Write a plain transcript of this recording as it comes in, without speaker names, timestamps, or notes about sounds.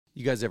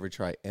You guys ever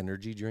try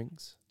energy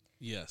drinks?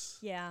 Yes.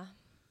 Yeah.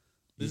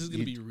 This is going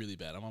to be really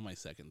bad. I'm on my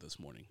second this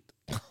morning.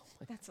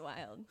 That's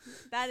wild.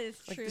 That is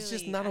truly it's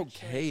just not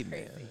okay,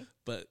 man. crazy.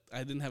 But I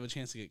didn't have a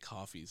chance to get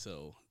coffee,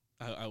 so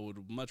I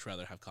would much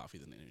rather have coffee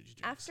than energy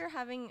drinks. After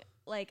having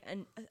like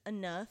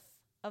enough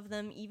of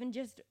them, even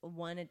just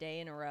one a day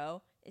in a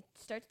row, it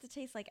starts to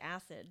taste like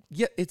acid.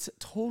 Yeah, it's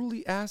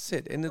totally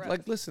acid. And it's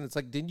like, listen, it's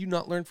like, didn't you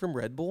not learn from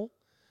Red Bull?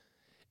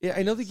 Yeah,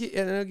 I know I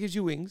know it gives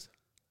you wings.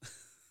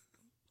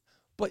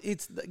 But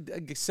it's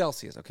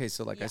Celsius. Okay,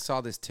 so I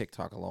saw this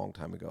TikTok a long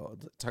time ago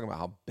talking about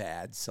how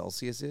bad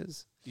Celsius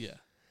is. Yeah.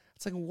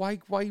 It's like,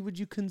 why would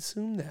you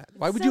consume that?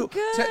 Why would so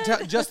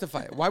you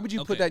justify it? Why would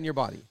you put that in your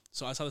body?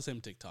 So I saw the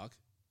same TikTok,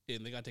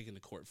 and they got taken to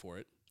court for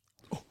it.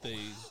 They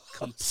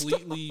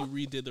completely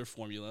redid their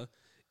formula,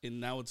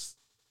 and now it's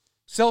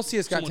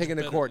Celsius so got much taken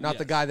to better, court, not yes.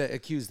 the guy that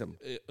accused them.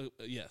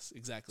 yes,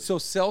 exactly. So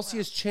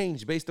Celsius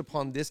changed based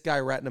upon this guy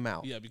ratting them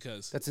out. yeah,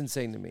 because That's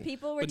insane to me.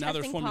 People were But now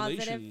their testing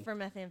positive formulation- for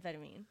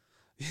methamphetamine.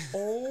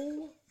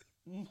 Oh,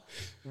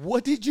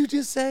 what did you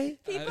just say?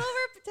 People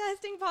were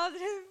testing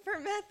positive for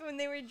meth when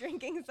they were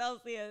drinking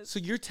Celsius. So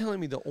you're telling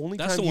me the only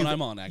That's time the one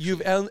I'm on,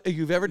 actually.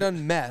 you've ever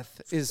done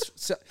meth is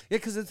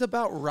because it's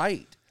about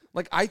right.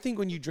 Like I think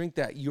when you drink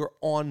that, you're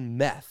on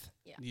meth.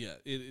 yeah,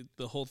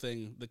 the whole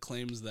thing, the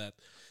claims that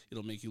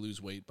it'll make you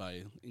lose weight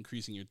by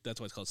increasing your. That's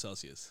why it's called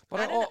Celsius.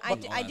 But I don't know. I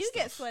that do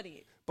get stuff.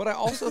 sweaty. But I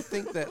also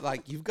think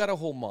that you've got a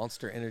whole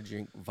Monster Energy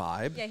drink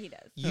vibe. Yeah, he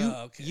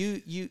does. Okay.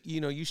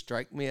 You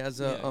strike me as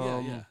a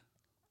yeah.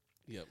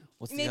 Yep.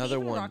 what's Maybe the other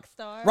even one?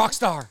 Rockstar.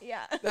 Rockstar. Yeah.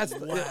 That's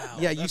Wow.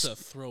 yeah. That's a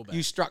throwback.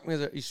 You strike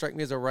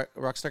me as a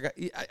rock star guy.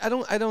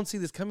 I don't see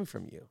this coming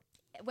from you.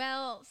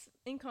 Well,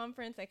 in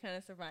conference, I kind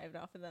of survived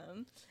off of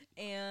them,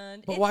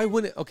 and But why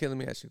wouldn't? Okay, let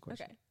me ask you a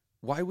question. Okay.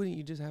 Why wouldn't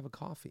you just have a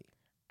coffee?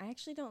 I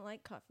actually don't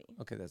like coffee.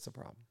 Okay, that's the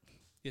problem.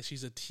 Yeah,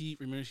 she's a tea.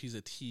 Remember, she's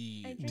a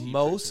tea. I tea drink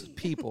Most person.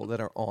 people that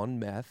are on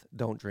meth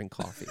don't drink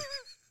coffee,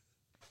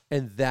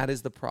 and that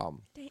is the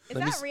problem. Is Let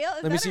me that s- real?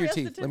 Is Let me that see a your real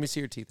teeth. Let me statistic? see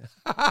your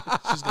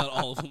teeth. She's got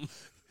all of them.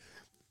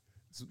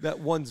 That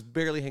one's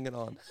barely hanging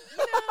on.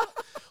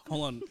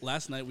 Hold on.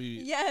 Last night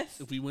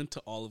Yes. we went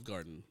to Olive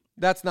Garden,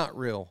 That's not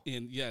real.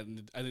 and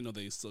I didn't know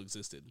they still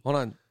existed. Hold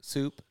on.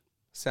 Soup,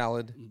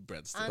 salad.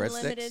 Breadsticks.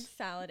 Unlimited Breadsticks?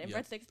 salad and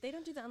Yep. breadsticks. They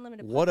don't do the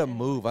unlimited. What a puffs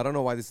anymore. move. I don't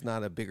know why this is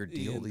not a bigger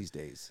deal And- these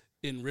days.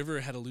 And River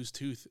had a loose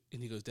tooth,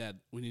 and he goes, "Dad,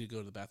 we need to go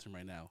to the bathroom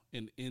right now."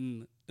 And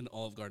in an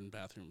Olive Garden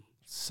bathroom,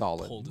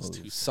 Solid Pulled his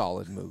move. tooth.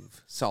 Solid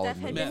move. Solid Steph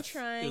had move. been Meth. It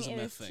trying. was a It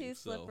meth was thing, too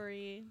so-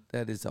 slippery.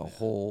 That is a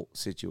whole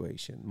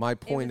situation. My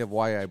point of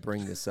why I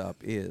bring this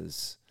up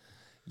is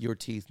your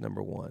teeth,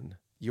 number one,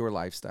 your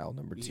lifestyle,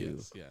 number two.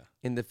 yes, yeah.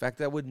 And the fact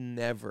that I would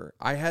never.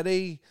 I had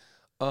a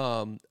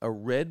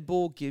Red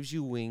Bull gives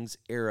you wings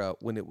era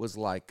when it was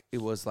like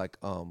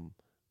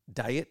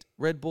diet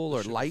Red Bull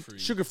or light Sugar-free.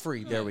 sugar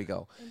free. There we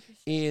go. Interesting.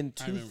 In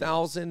I remember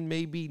 2000,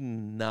 maybe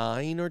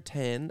 9 or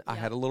 10, I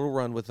had a little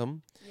run with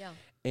them, Yeah.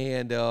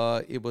 and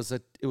it was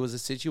a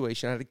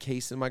situation. I had a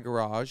case in my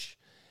garage,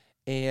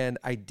 and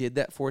I did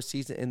that for a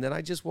season, and then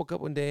I just woke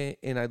up one day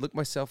and I looked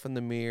myself in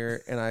the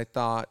mirror and I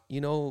thought,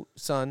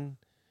 son,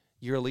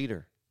 you're a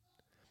leader.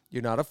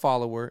 You're not a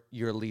follower.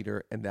 You're a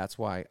leader, and that's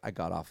why I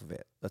got off of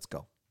it. Let's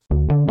go.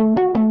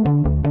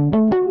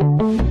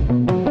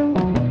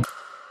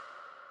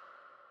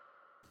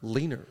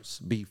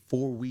 Leaners,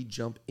 before we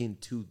jump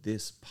into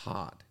this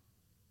pod,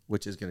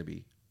 which is going to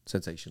be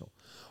sensational,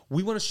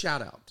 we want to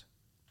shout out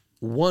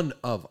one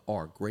of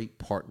our great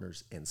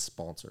partners and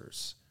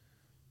sponsors.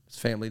 It's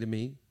family to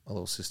me. My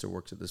little sister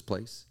works at this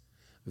place.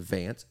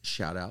 Vance,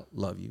 shout out.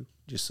 Love you.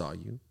 Just saw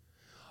you.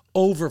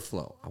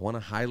 Overflow. I want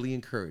to highly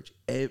encourage,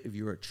 if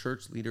you're a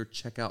church leader,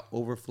 check out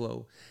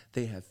Overflow.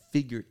 They have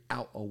figured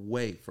out a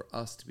way for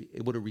us to be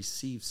able to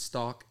receive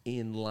stock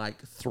in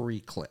like 3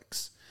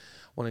 clicks.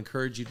 I want to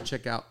encourage you to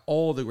check out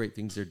all the great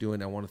things they're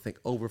doing. I want to thank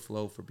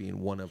Overflow for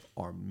being one of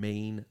our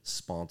main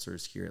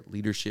sponsors here at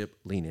Leadership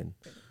Lean In.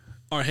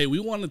 All right, hey, we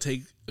want to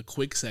take a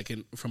quick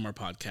second from our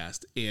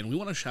podcast, and we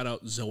want to shout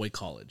out Zoe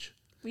College.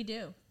 We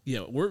do.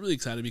 Yeah, we're really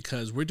excited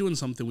because we're doing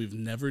something we've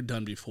never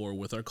done before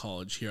with our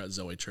college here at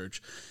Zoe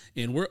Church,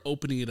 and we're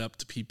opening it up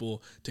to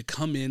people to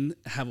come in,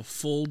 have a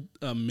full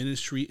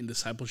ministry and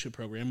discipleship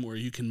program where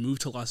you can move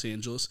to Los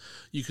Angeles.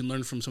 You can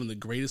learn from some of the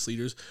greatest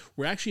leaders.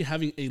 We're actually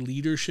having a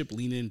leadership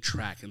lean-in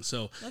track, and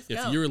so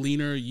if you're a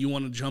leaner, you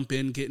want to jump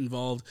in, get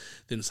involved,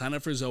 then sign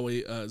up for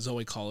Zoe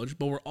College.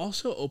 But we're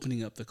also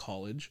opening up the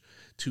college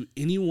to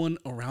anyone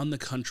around the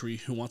country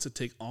who wants to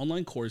take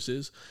online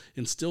courses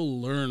and still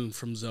learn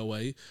from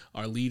Zoe,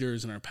 our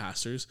leaders and our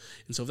pastors.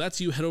 And so if that's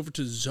you, head over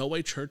to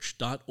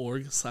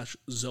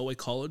zoechurch.org/Zoe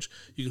College.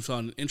 You can fill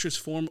out an interest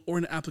form or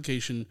an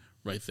application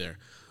right there.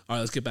 All right,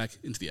 let's get back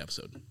into the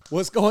episode.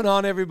 What's going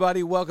on,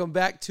 everybody? Welcome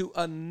back to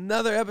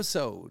another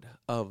episode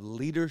of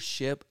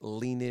Leadership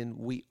Lean In.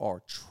 We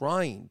are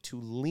trying to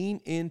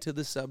lean into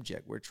the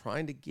subject. We're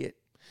trying to get,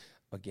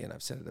 again,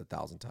 I've said it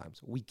 1,000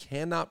 times, we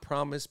cannot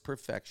promise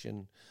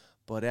perfection,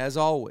 but as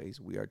always,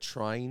 we are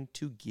trying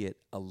to get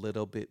a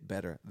little bit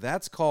better.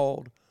 That's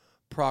called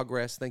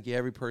progress. Thank you,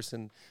 every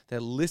person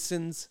that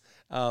listens,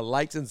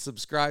 likes, and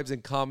subscribes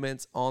and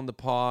comments on the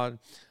pod.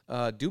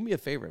 Do me a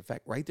favor. In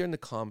fact, right there in the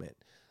comment,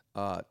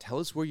 tell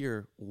us where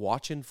you're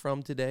watching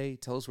from today.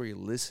 Tell us where you're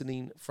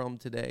listening from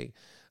today.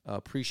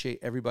 Appreciate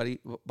everybody.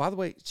 By the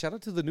way, shout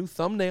out to the new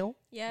thumbnail.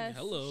 Yes.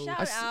 Hello.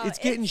 Shout out. It's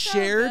getting so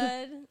shared.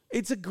 good.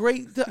 It's a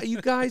great.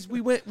 You guys,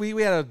 we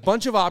had a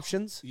bunch of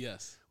options.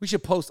 Yes. We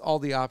should post all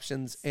the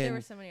options. There And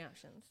were so many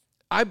options.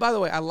 by the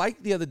way, I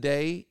liked the other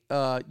day.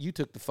 You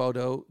took the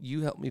photo.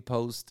 You helped me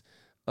post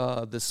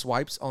the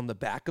swipes on the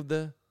back of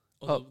the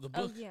The book.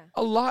 Oh yeah.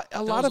 a lot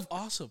was of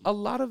awesome. a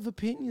lot of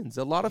opinions,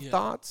 a lot of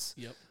thoughts.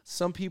 Yep.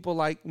 Some people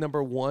like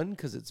number 1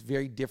 because it's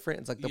very different.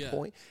 It's like the Yeah.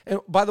 point. And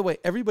by the way,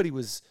 everybody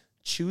was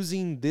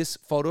choosing this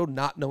photo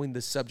not knowing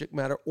the subject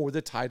matter or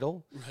the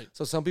title. Right.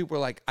 So some people were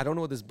like, I don't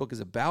know what this book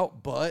is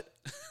about, but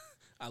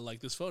I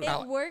like this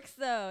photo. It works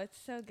though. It's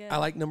so good. I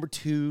like number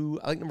 2.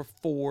 I like number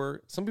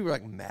 4. Some people are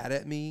like mad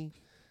at me.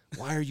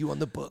 Why are you on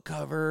the book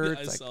cover? Yeah,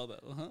 It's I like, saw that.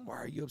 Uh-huh. why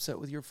are you upset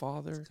with your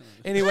father?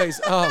 Anyways,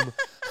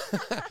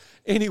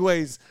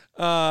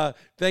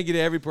 thank you to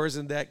every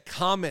person that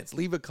comments.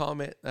 Leave a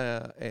comment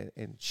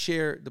and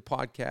share the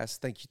podcast.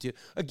 Thank you to,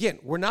 again,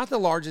 we're not the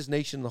largest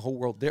nation in the whole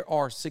world. There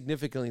are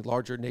significantly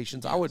larger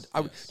nations.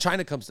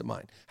 China comes to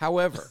mind.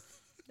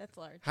 That's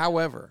large.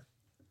 However,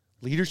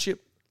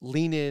 leadership,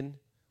 lean in.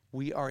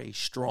 We are a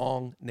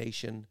strong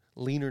nation,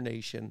 leaner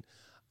nation.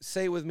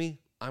 Say it with me,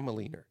 I'm a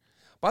leaner.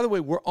 By the way,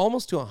 we're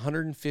almost to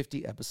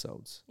 150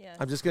 episodes. Yeah.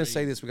 I'm just going to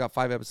say this. We got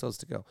 5 episodes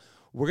to go.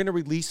 We're going to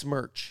release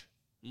merch,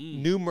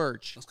 new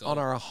merch Let's go. on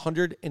our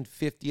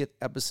 150th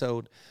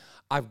episode.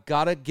 I've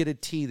got to get a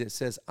tee that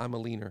says I'm a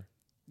leaner.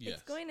 Yes.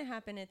 It's going to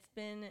happen. It's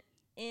been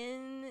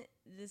in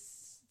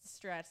this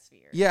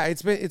stratosphere. Yeah,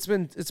 it's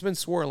been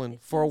swirling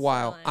for a been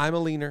while. swirling. I'm a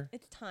leaner.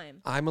 It's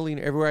time. I'm a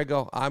leaner. Everywhere I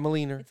go, I'm a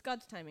leaner. It's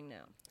God's timing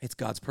now. It's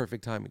God's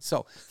perfect timing.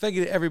 So thank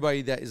you to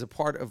everybody that is a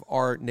part of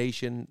our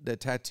nation, the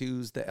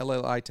tattoos, the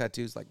LLI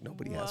tattoos, like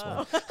nobody has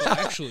one. Whoa.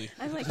 Actually,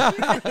 I'm like,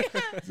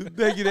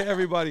 Thank you to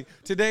everybody.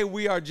 Today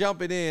we are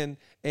jumping in,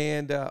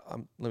 and let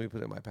me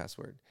put in my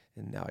password,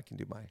 and now I can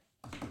do my.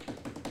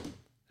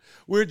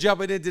 We're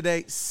jumping in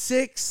today.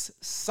 6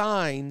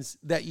 signs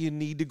that you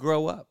need to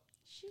grow up.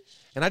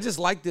 And I just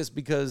like this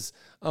because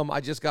I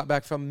just got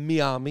back from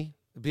Miami.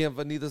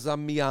 Bienvenidos a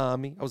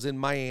Miami. I was in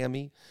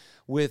Miami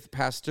with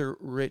Pastor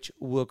Rich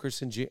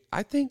Wilkerson Jr.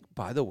 I think,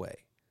 by the way,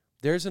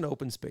 there's an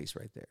open space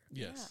right there.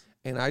 yes.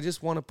 And I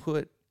just want to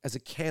put, as a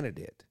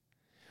candidate,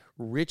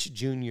 Rich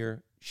Jr.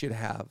 should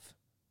have,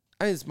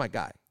 it's my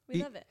guy.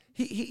 We love it.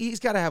 He's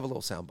got to have a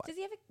little soundbite. Does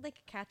he have a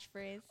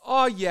catchphrase?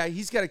 Oh, yeah,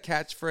 he's got a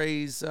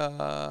catchphrase.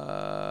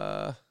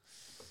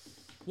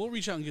 We'll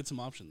reach out and get some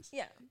options.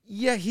 Yeah.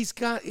 Yeah, he's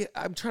got,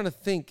 I'm trying to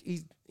think.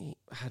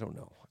 I don't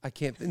know. I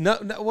can't, no,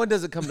 one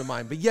doesn't come to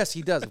mind. But yes,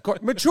 he does, of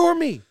course. Mature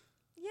Me.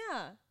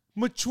 Yeah.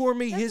 Mature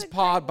Me, That's his a great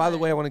pod. By the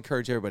one. way, I want to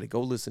encourage everybody,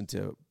 go listen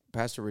to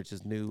Pastor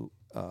Rich's new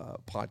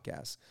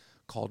podcast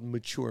called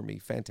Mature Me.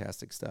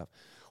 Fantastic stuff.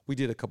 We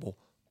did a couple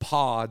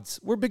pods.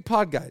 We're big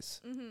pod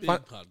guys. Big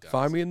pod guys.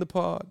 Find me in the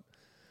pod.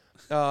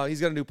 He's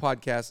got a new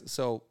podcast.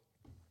 So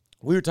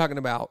we were talking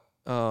about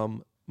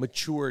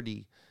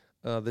maturity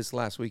this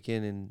last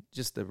weekend, and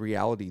just the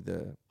reality,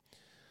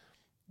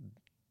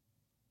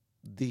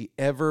 the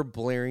ever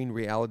blaring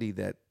reality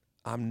that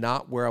I'm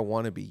not where I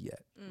want to be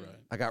yet. Right.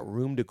 I got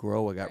room to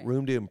grow. I got Right.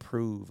 room to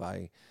improve.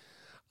 I'm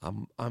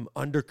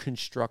under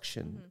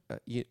construction.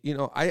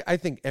 I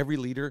think every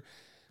leader,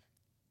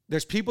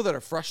 there's people that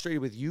are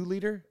frustrated with you,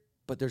 leader,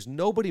 but there's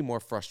nobody more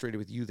frustrated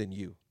with you than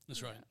you.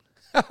 That's right.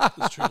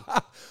 That's true.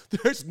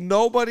 There's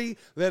nobody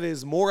that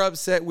is more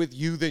upset with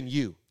you than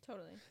you.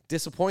 Totally.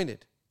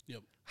 Disappointed.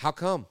 Yep. How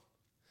come?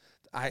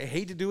 I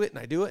hate to do it and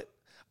I do it.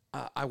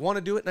 I want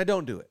to do it and I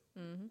don't do it.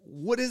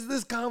 What is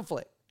this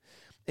conflict?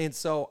 And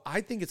so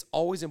I think it's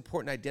always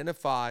important to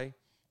identify,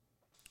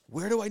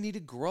 where do I need to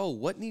grow?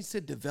 What needs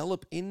to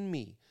develop in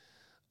me?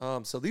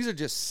 So these are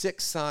just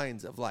 6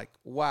 signs of like,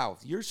 wow,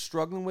 if you're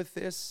struggling with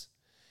this,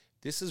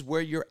 this is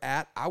where you're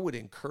at. I would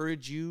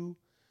encourage you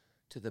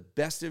to the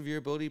best of your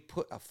ability,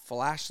 put a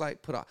flashlight,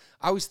 I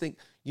always think,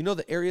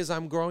 the areas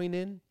I'm growing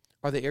in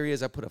are the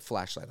areas I put a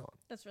flashlight on,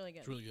 That's really good.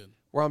 It's really good.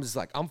 where I'm just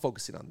like, I'm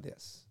focusing on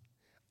this.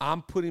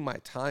 I'm putting my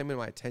time and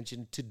my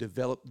attention to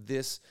develop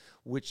this,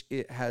 which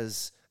it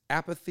has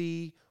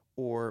apathy,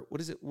 or what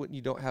is it when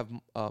you don't have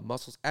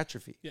muscles?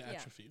 Atrophy. Yeah, Yeah.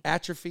 atrophy.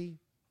 Atrophy.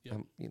 Yep.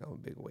 I'm a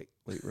big weight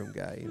room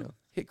guy.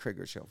 Hit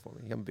Krieger show for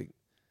me. I'm big.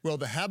 Well,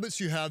 the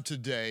habits you have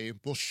today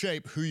will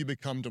shape who you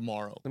become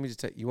tomorrow. Let me just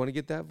tell you. You want to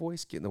get that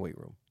voice? Get in the weight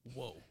room.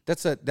 Whoa.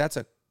 That's a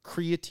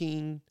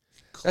creatine.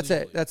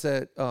 Clearly. That's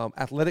a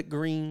athletic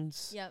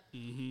greens. Yep.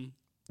 Mm-hmm.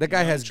 That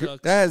guy has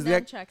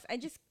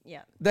Nunchucks.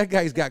 Yeah. that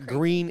guy's got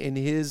green in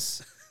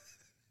his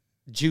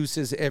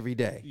juices every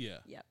day. Yeah.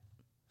 Yep.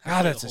 God,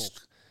 Like that's a a. Hulk.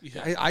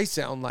 Yeah. I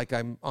sound like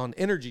I'm on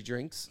energy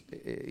drinks.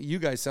 You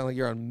guys sound like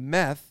you're on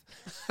meth.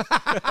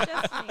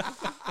 Just me.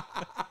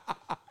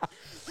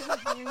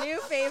 Your new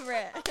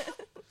favorite.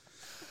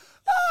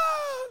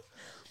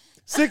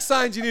 6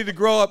 signs you need to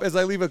grow up as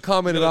I leave a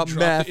comment Gotta about drop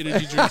meth. the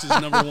energy drinks is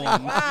number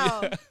one.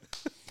 Wow.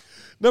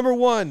 Number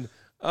 1,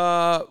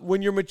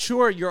 when you're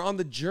mature, you're on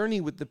the journey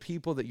with the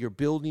people that you're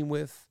building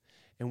with.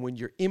 And when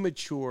you're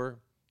immature,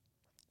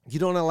 you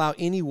don't allow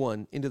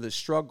anyone into the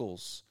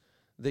struggles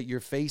that you're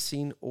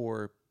facing,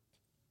 or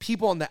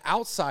people on the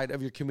outside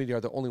of your community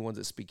are the only ones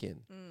that speak in.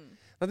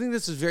 I think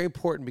this is very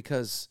important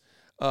because,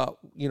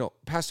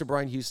 Pastor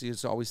Brian Houston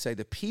used to always say,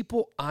 the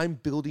people I'm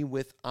building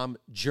with, I'm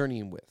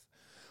journeying with.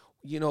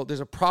 There's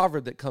a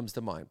proverb that comes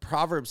to mind.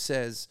 Proverb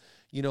says,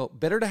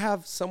 better to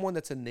have someone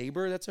that's a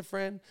neighbor that's a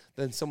friend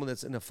than someone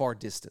that's in a far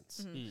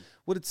distance.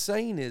 What it's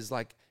saying is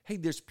like, hey,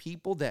 there's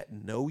people that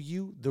know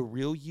you, the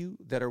real you,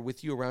 that are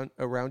with you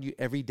around you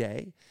every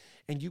day,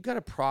 and you've got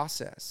to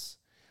process.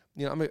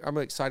 I'm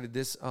excited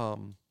this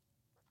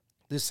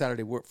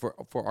Saturday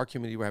for our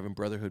community. We're having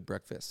Brotherhood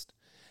Breakfast.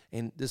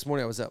 And this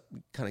morning I was up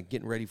kind of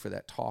getting ready for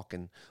that talk.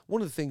 And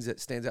one of the things that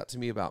stands out to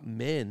me about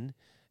men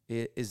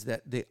is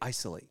that they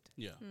isolate.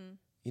 Yeah.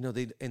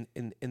 They and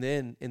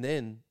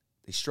then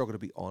they struggle to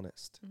be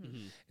honest.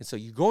 And so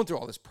you're going through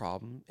all this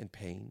problem and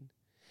pain,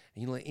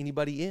 and you don't let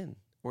anybody in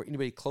or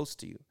anybody close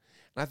to you.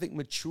 And I think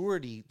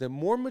maturity, the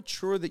more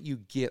mature that you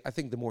get, I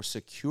think the more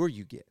secure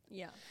you get.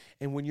 Yeah.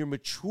 And when you're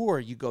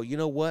mature, you go, you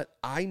know what?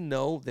 I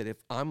know that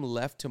if I'm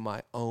left to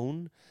my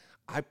own,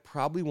 I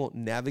probably won't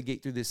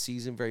navigate through this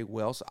season very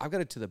well. So I've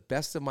got to the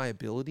best of my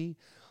ability,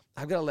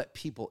 I've got to let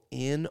people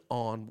in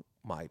on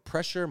my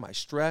pressure, my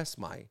stress,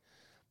 my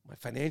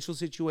financial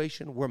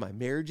situation, where my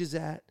marriage is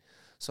at.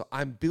 So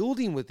I'm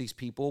building with these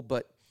people,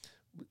 but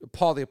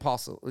Paul the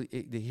Apostle,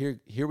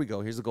 here we go.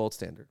 Here's the gold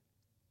standard.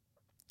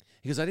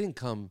 He goes, I didn't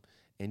come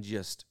and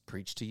just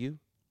preach to you.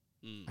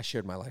 I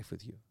shared my life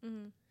with you.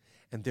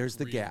 And there's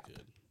the Really gap.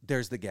 good.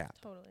 There's the gap.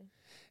 Totally.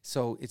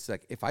 So it's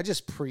like, if I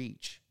just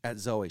preach at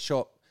Zoe,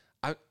 show up,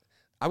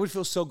 I would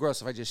feel so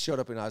gross if I just showed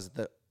up and I was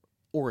the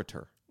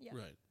orator. Yeah.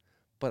 Right.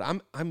 But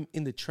I'm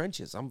in the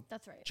trenches. I'm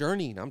That's right.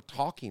 journeying. I'm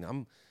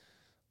talking.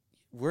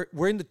 We're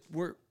in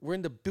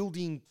the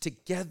building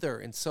together.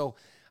 And so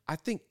I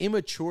think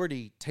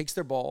immaturity takes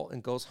their ball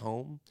and goes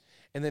home,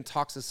 and then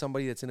talks to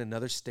somebody that's in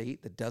another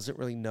state that doesn't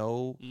really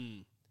know.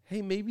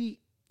 Hey, maybe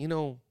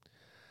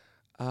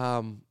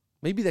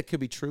maybe that could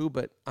be true,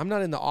 but I'm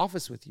not in the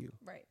office with you.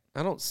 Right.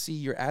 I don't see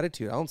your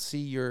attitude. I don't see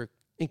your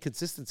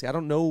inconsistency. I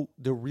don't know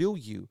the real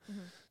you.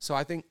 So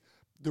I think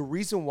the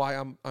reason why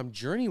I'm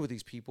journeying with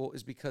these people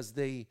is because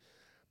they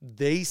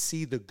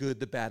see the good,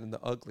 the bad, and the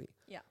ugly.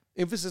 Yeah.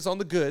 Emphasis on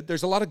the good.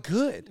 There's a lot of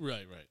good.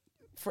 Right.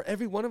 For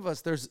every one of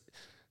us. There's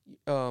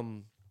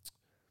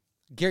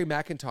Gary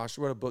McIntosh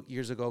wrote a book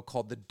years ago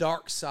called The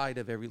Dark Side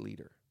of Every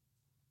Leader.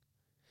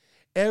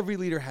 Every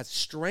leader has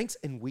strengths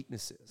and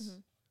weaknesses,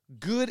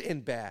 good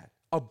and bad,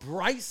 a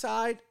bright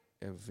side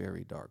and a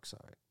very dark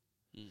side.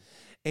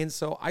 And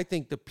so I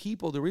think the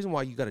reason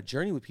why you got to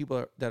journey with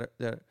people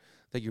that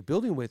you're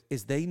building with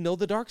is they know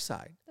the dark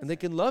side. And they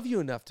can love you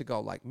enough to go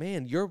like,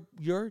 man, your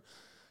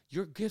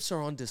gifts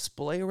are on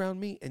display around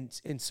me,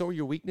 and so are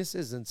your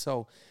weaknesses. And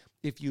so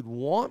if you'd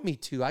want me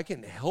to, I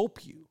can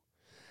help you.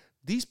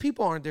 These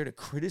people aren't there to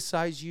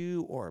criticize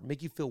you or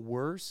make you feel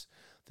worse.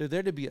 They're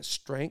there to be a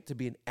strength, to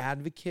be an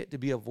advocate, to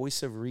be a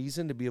voice of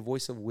reason, to be a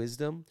voice of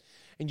wisdom.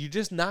 And you're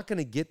just not going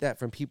to get that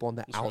from people on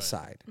the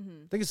outside. I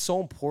think it's so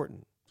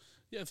important.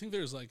 Yeah, I think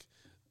there's like,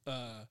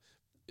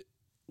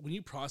 when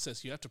you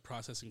process, you have to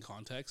process in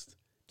context.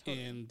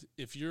 Totally. And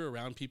if you're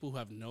around people who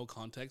have no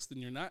context, then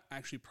you're not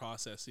actually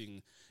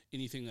processing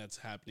anything that's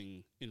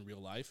happening in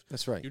real life.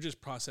 That's right. You're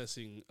just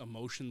processing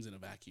emotions in a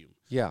vacuum.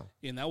 Yeah.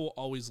 And that will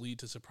always lead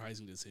to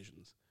surprising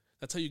decisions.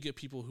 That's how you get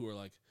people who are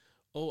like,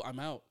 oh, I'm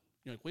out.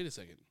 You're like, wait a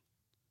second.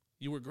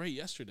 You were great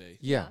yesterday.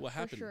 Yeah. What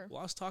happened? Sure. Well,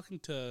 I was talking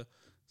to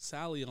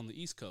Sally on the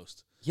East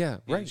Coast. Yeah,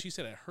 And right. she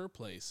said at her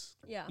place,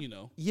 Yeah.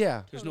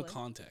 Yeah. there's no Totally.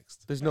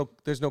 context. There's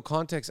no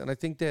context, and I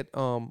think that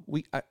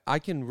I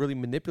can really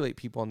manipulate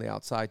people on the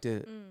outside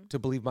to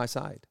believe my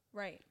side,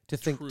 Right. to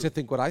think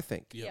True. what I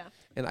think, Yep. Yeah.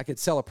 and I could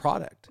sell a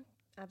product.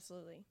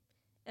 Absolutely.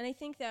 And I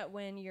think that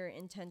when you're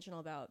intentional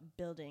about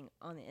building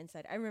on the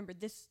inside, I remember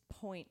this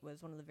point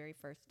was one of the very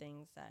first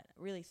things that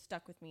really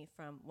stuck with me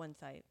from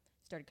once I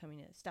started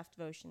coming to staff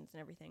devotions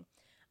and everything,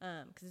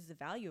 because this is a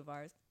value of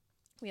ours.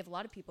 We have a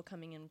lot of people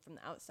coming in from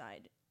the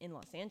outside in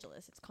Los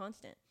Angeles. It's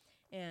constant.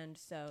 And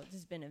so this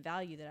has been a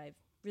value that I've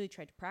really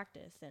tried to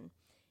practice. And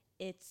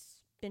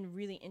it's been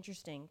really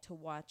interesting to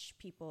watch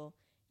people,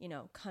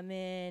 come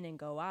in and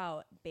go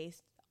out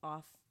based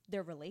off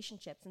their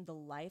relationships and the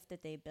life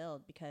that they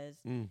build, because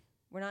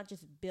we're not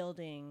just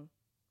building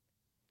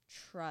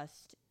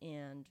trust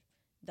and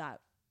that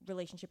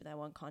relationship in that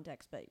one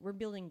context, but we're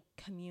building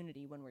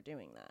community when we're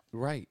doing that.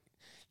 Right.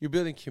 You're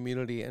building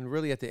community, and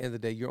really at the end of the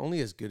day, you're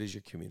only as good as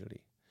your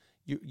community.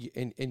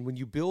 And when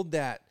you build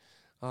that,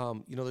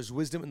 there's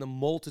wisdom in the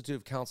multitude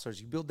of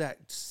counselors. You build that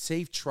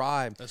safe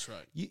tribe. That's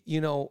right.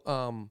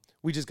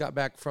 We just got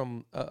back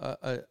from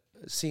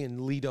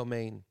seeing Lee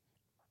Domain.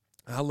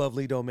 I love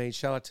Lee Domain.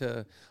 Shout out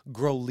to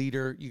Grow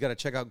Leader. You got to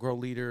check out Grow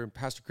Leader and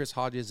Pastor Chris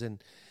Hodges.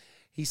 And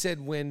He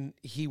said when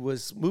he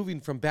was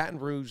moving from Baton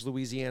Rouge,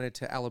 Louisiana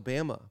to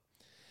Alabama,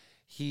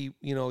 he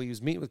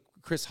was meeting with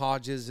Chris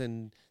Hodges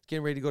and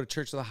getting ready to go to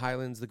Church of the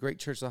Highlands, the great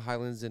Church of the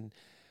Highlands. And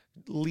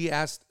Lee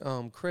asked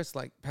Chris,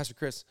 like, Pastor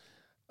Chris,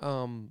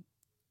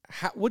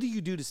 what do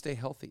you do to stay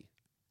healthy?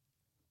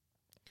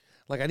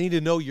 Like, I need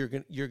to know you're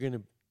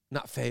gonna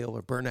not fail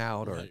or burn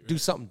out or do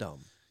something dumb.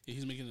 Yeah,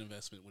 he's making an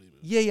investment when he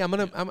moves.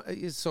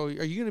 Yeah. So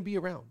are you gonna be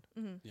around?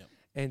 Mm-hmm. Yeah.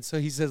 And so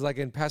he says, like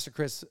in Pastor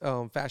Chris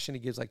fashion,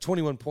 he gives like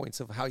 21 points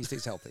of how he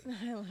stays healthy.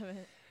 I love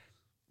it.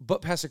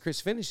 But Pastor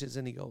Chris finishes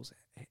and he goes,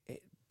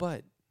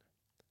 but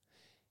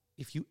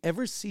if you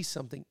ever see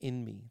something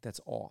in me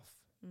that's off,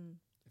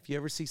 if you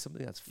ever see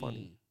something that's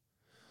funny,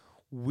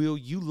 will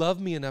you love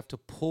me enough to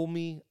pull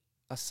me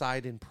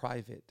aside in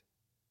private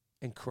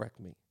and correct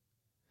me?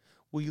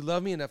 Will you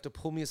love me enough to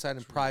pull me aside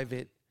in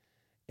private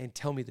and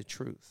tell me the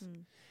truth?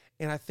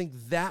 And I think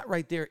that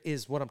right there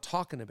is what I'm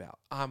talking about.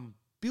 I'm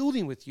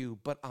building with you,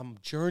 but I'm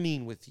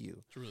journeying with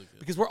you. It's really good.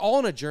 Because we're all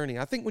on a journey.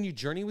 I think when you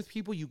journey with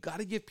people, you got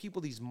to give people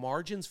these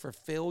margins for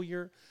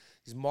failure,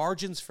 these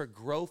margins for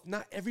growth.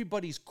 Not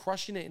everybody's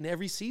crushing it in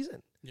every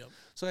season. Yep.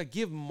 So I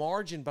give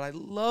margin, but I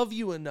love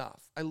you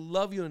enough. I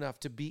love you enough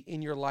to be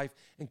in your life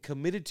and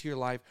committed to your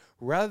life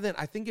rather than,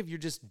 I think if you're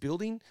just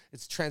building,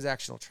 it's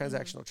transactional.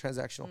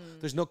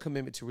 There's no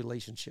commitment to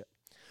relationship.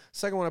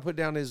 Second one I put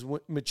down is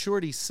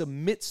maturity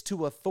submits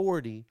to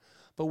authority,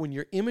 but when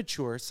you're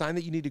immature, sign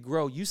that you need to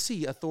grow, you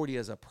see authority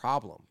as a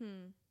problem.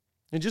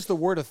 And just the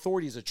word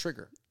authority is a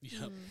trigger.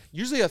 Yep.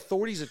 Usually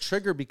authority is a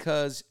trigger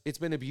because it's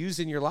been abused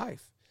in your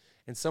life.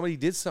 And somebody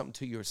did something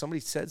to you or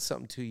somebody said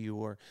something to you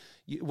or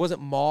it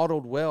wasn't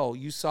modeled well.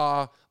 You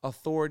saw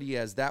authority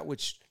as that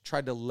which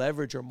tried to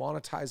leverage or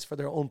monetize for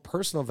their own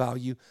personal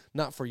value,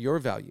 not for your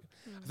value.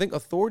 I think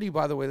authority,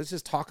 by the way, let's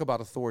just talk about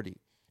authority.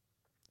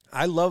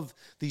 I love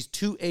these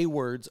two A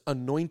words,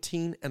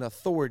 anointing and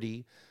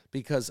authority,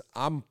 because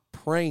I'm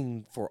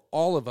praying for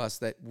all of us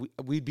that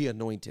we'd be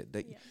anointed.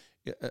 That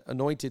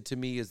anointed to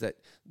me is that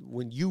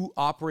when you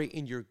operate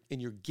in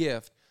your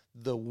gift,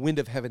 the wind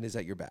of heaven is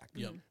at your back.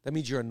 Yep. That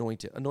means you're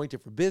anointed.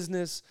 Anointed for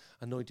business,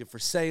 anointed for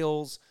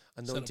sales,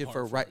 anointed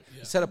for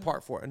set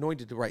apart for it,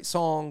 anointed to write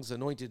songs,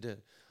 anointed to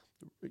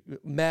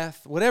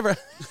meth, whatever.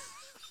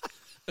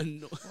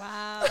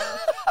 Wow.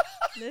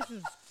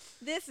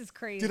 This is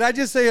crazy. Did I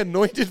just say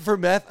anointed for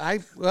meth?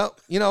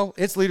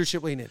 It's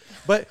leadership leaning.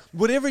 But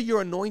whatever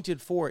you're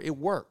anointed for, it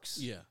works.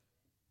 Yeah.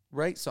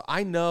 Right? So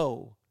I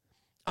know,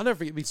 I'll never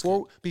forget,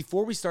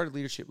 before we started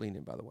leadership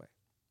leaning, by the way,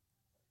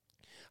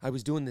 I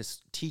was doing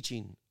this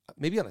teaching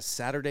maybe on a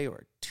Saturday or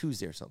a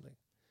Tuesday or something.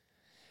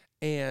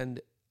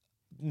 And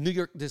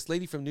this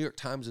lady from New York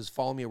Times was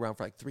following me around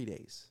for like 3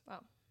 days. Wow.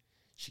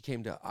 She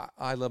came to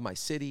I Love My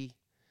City.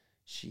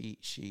 I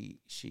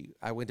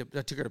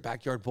took her to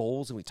Backyard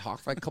Bowls and we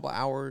talked for like a couple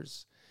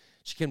hours.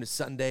 She came to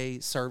Sunday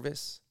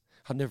service.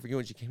 I'll never forget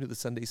when she came to the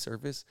Sunday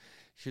service.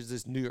 Here's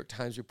this New York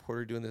Times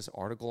reporter doing this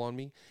article on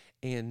me.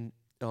 And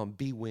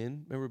B.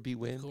 Wynn, remember B.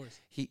 Wynn? Of course.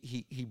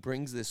 He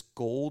brings this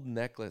gold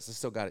necklace. I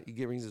still got it.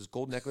 He brings this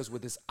gold necklace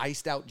with this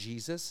iced out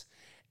Jesus.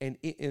 And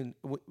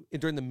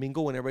during the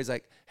mingle, when everybody's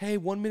like, hey,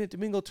 1 minute to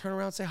mingle, turn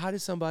around, say hi to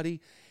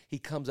somebody. He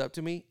comes up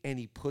to me and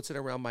he puts it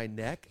around my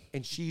neck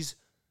and she's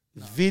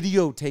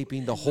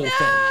videotaping the whole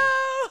thing.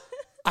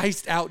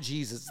 Iced out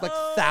Jesus. It's like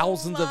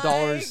thousands of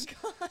dollars.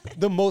 God.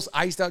 The most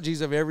iced out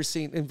Jesus I've ever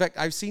seen. In fact,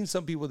 I've seen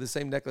some people with the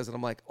same necklace and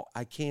I'm like,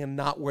 I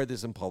cannot wear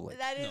this in public.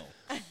 That is.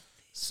 No.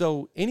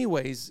 So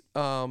anyways,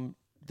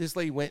 this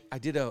lady I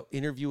did an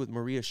interview with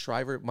Maria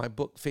Shriver. My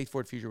book, Faith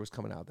Forward Future, was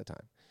coming out at the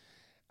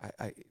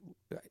time.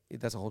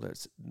 That's a whole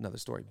another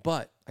story.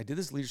 But I did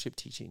this leadership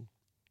teaching,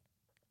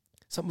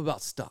 something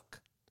about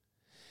stuck.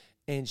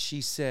 And she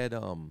said,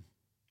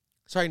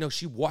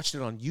 she watched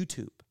it on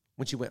YouTube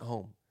when she went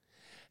home.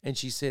 And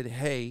she said,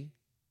 hey,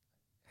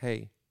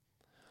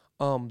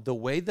 the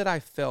way that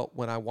I felt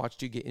when I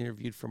watched you get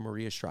interviewed from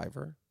Maria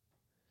Shriver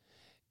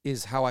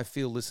is how I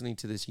feel listening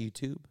to this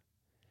YouTube.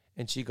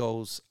 And she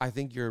goes, I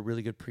think you're a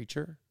really good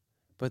preacher,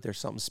 but there's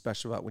something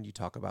special about when you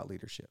talk about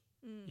leadership.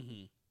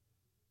 Mm-hmm.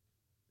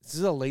 This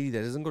is a lady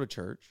that doesn't go to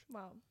church.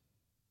 Wow.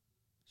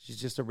 She's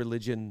just a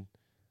religion.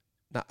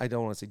 I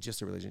don't want to say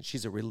just a religion.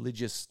 She's a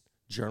religious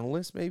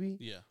journalist, maybe.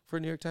 Yeah. For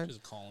New York Times.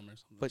 Just a column or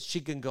something. But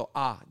she can go,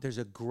 there's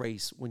a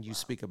grace when you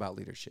speak about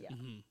leadership. Yeah.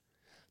 Mm-hmm.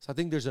 So I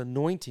think there's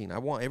anointing. I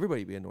want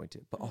everybody to be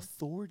anointed. But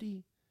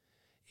authority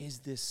is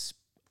this,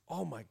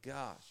 oh my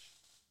gosh.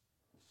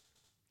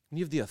 When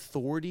you have the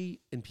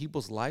authority in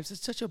people's lives,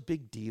 it's such a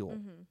big deal.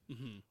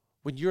 Mm-hmm.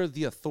 When you're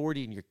the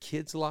authority in your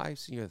kids'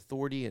 lives, and your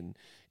authority in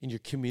your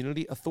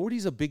community, authority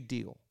is a big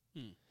deal.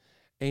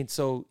 And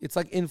so it's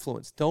like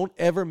influence. Don't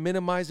ever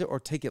minimize it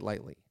or take it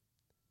lightly.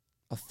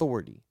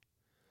 Authority.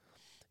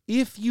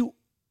 If you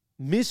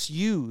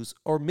misuse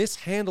or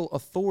mishandle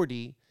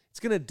authority, it's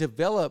going to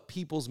develop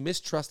people's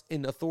mistrust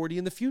in authority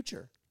in the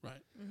future.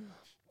 Right. Mm-hmm.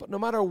 But no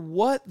matter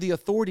what the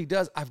authority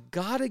does, I've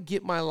got to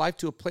get my life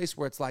to a place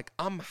where it's like,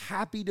 I'm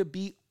happy to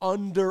be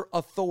under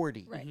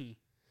authority. Right. Mm-hmm.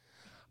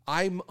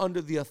 I'm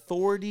under the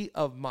authority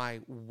of my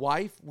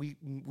wife. We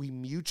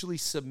mutually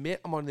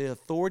submit. I'm under the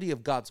authority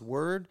of God's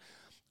word.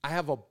 I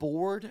have a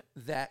board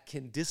that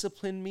can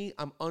discipline me.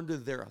 I'm under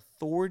their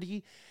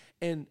authority.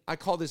 And I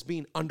call this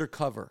being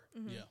undercover.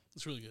 Yeah,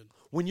 it's really good.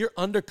 When you're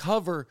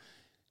undercover,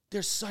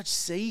 there's such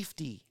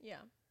safety. Yeah.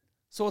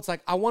 So it's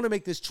like, I want to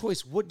make this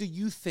choice. What do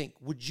you think?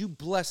 Would you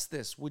bless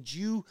this? Would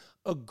you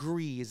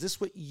agree? Is this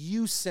what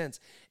you sense?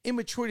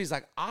 Immaturity is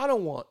like, I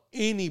don't want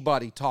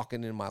anybody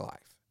talking in my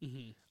life.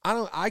 Mm-hmm.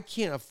 I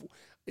can't afford,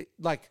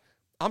 like,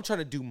 I'm trying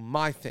to do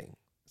my thing.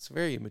 It's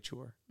very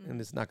immature,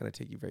 and it's not going to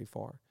take you very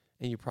far.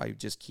 And you probably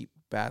just keep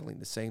battling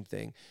the same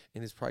thing.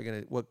 And it's probably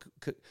going to, what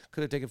could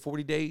have taken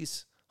 40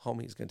 days?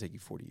 Homie, it's going to take you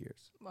 40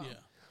 years. Wow. Yeah.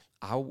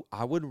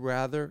 I would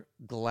rather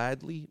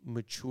gladly,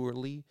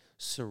 maturely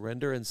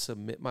surrender and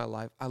submit my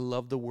life. I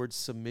love the word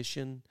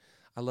submission.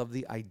 I love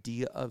the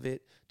idea of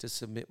it, to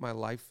submit my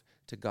life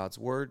to God's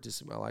word, to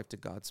submit my life to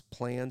God's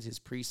plans, his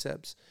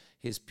precepts,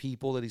 his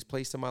people that he's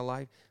placed in my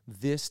life.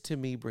 This to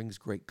me brings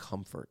great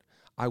comfort.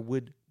 I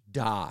would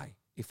die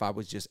if I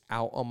was just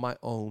out on my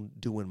own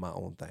doing my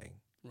own thing.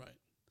 Right.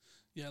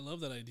 Yeah, I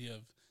love that idea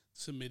of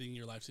submitting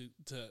your life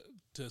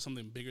to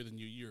something bigger than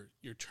you.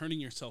 You're turning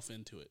yourself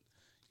into it.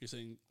 You're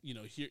saying,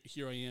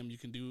 here I am. You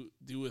can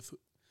do with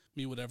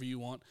me whatever you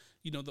want.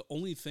 The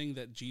only thing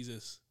that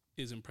Jesus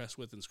is impressed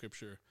with in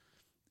Scripture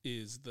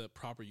is the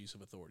proper use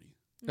of authority.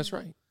 That's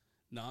right.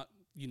 Not,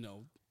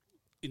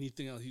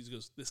 anything else. He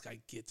goes, this guy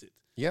gets it.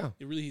 Yeah,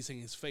 He's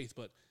saying his faith,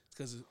 but it's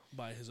because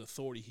by his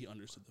authority he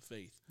understood the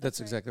faith.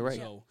 that's exactly right.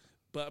 So,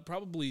 but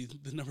probably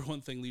the number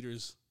one thing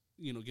leaders,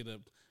 get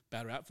a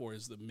bad rap for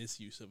is the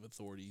misuse of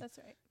authority. That's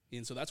right.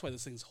 And so that's why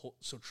this thing's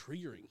so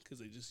triggering, because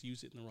they just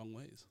use it in the wrong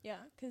ways. Yeah,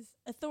 because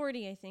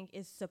authority, I think,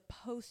 is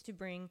supposed to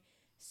bring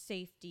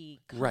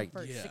safety, Right.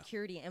 comfort, Yeah.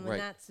 security, and when Right.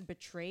 that's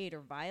betrayed or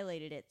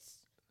violated,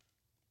 it's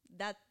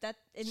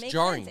it makes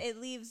jarring. sense. It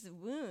leaves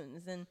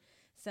wounds, and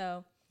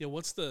so Yeah,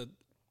 what's the,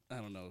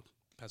 I don't know,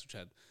 Pastor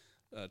Chad,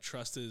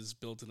 trust is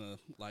built in a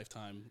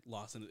lifetime,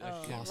 lost in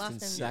Oh. yeah. Lost in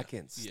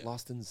seconds. Yeah.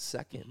 Lost in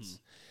seconds.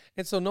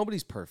 And so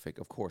nobody's perfect.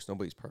 Of course,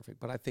 nobody's perfect.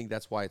 But I think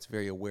that's why it's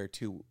very aware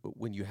too,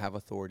 when you have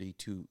authority,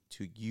 to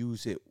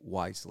use it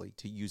wisely,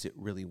 to use it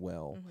really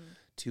well,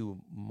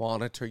 to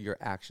monitor your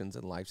actions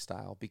and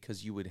lifestyle,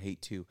 because you would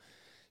hate to.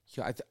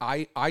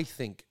 I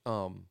think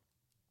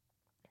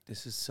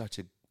this is such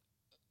a.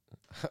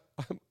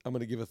 I'm going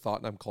to give a thought,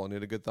 and I'm calling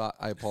it a good thought.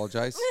 I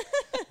apologize.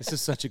 This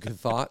is such a good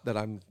thought that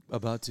I'm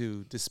about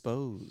to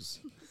dispose.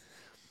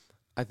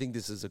 I think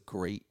this is a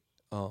great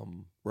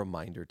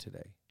reminder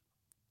today.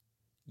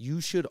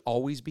 You should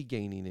always be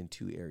gaining in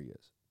two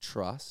areas.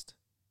 Trust.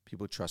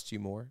 People trust you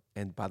more.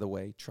 And by the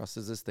way, trust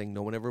is this thing.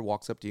 No one ever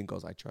walks up to you and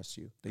goes, I trust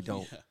you. They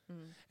don't. Yeah.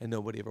 And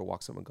nobody ever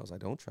walks up and goes, I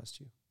don't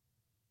trust you.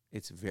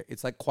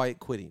 It's like quiet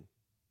quitting.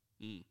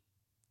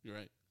 You're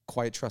right.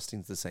 Quiet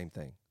trusting is the same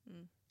thing.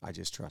 I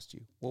just trust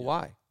you. Well, Yeah.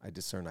 why? I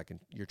discern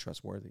you're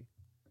trustworthy.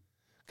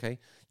 Okay?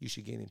 You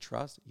should gain in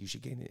trust. You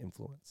should gain in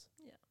influence.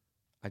 Yeah.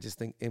 I just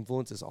think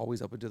influence is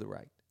always up and to the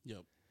right.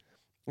 Yep.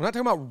 We're not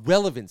talking about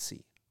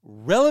relevancy.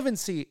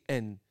 Relevancy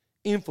and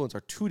influence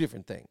are two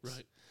different things.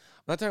 Right.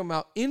 I'm not talking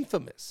about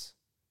infamous,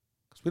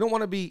 because we don't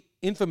want to be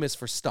infamous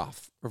for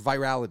stuff or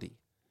virality.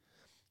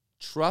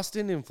 Trust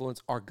and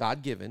influence are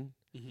God-given,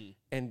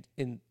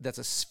 and that's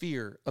a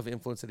sphere of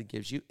influence that he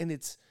gives you. And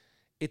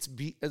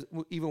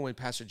even when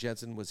Pastor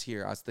Jensen was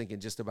here, I was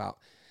thinking just about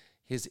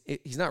he's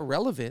not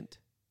relevant,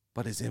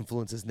 but his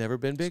influence has never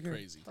been bigger.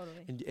 It's crazy.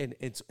 totally. And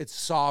it's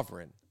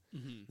sovereign.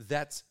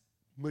 That's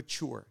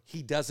mature.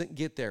 He doesn't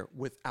get there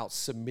without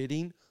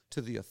submitting to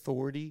the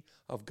authority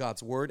of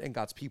God's word and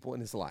God's people in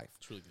his life.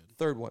 It's really good.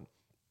 Third one,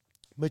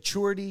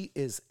 maturity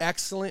is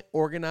excellent,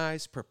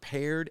 organized,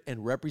 prepared,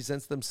 and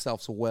represents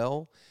themselves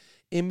well.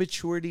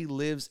 Immaturity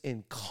lives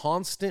in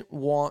constant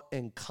want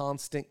and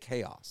constant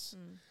chaos.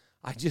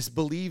 I just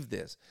believe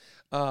this.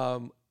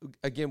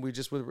 Again, we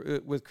just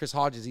with Chris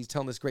Hodges, he's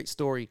telling this great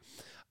story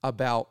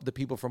about the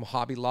people from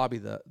Hobby Lobby,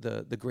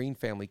 the Green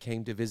family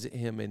came to visit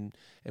him and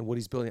what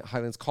he's building at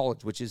Highlands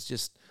College, which is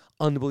just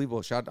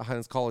unbelievable. Shout out to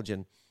Highlands College.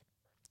 And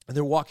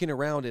they're walking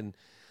around, and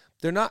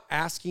they're not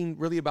asking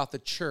really about the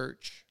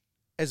church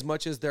as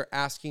much as they're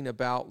asking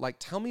about, like,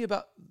 tell me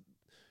about,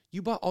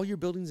 you bought all your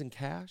buildings in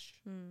cash?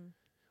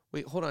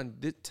 Wait, hold on.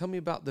 Tell me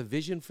about the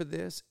vision for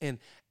this. And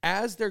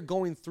as they're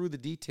going through the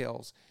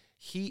details,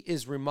 he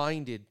is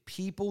reminded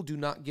people do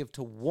not give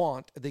to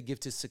want, they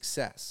give to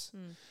success.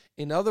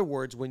 In other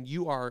words, when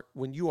you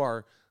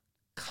are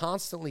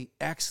constantly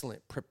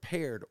excellent,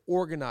 prepared,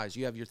 organized,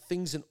 you have your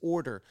things in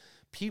order,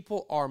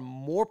 people are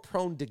more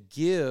prone to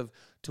give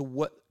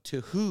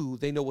to who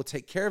they know will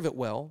take care of it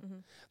well.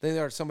 Than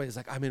there are somebody who's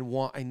like, I'm in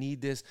want, I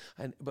need this.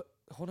 But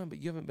hold on, but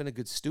you haven't been a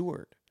good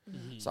steward.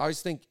 So I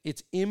always think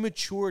it's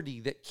immaturity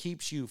that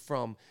keeps you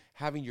from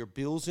having your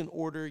bills in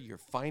order, your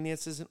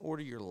finances in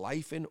order, your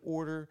life in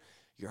order,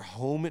 your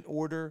home in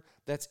order.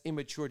 That's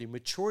immaturity.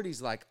 Maturity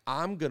is like,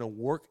 I'm going to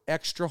work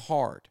extra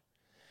hard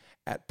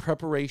at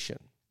preparation.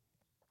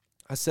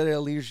 I said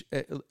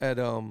at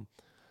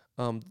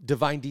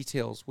Divine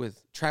Details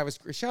with Travis.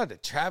 Shout out to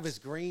Travis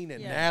Green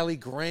and Natalie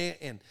Grant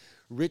and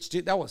Rich.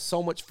 That was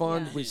so much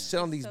fun. Yeah. We sit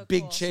on these So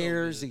big cool.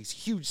 chairs, So good. these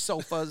huge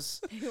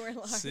sofas. You were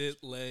large.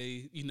 Sit,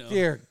 lay,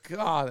 Dear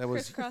God, that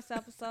was. Crisscross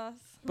applesauce.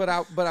 But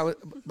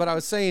I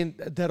was saying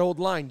that old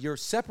line. Your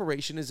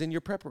separation is in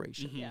your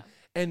preparation. Yeah.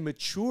 And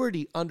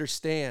maturity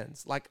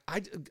understands. Like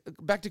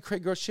back to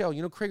Craig Rochelle.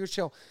 You know, Craig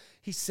Rochelle,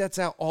 he sets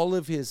out all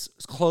of his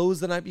clothes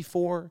the night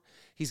before.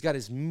 He's got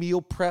his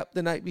meal prep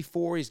the night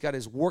before. He's got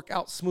his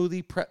workout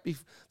smoothie prep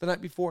the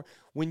night before.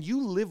 When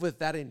you live with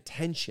that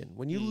intention,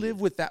 when you live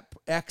with that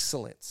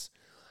excellence,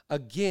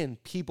 again,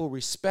 people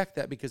respect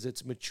that because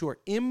it's mature.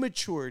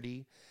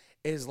 Immaturity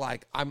is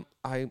like I'm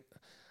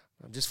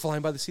just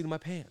flying by the seat of my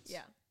pants.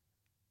 Yeah.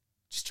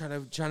 Just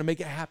trying to make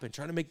it happen,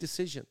 trying to make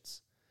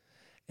decisions.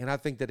 And I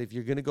think that if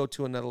you're going to go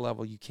to another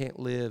level, you can't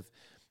live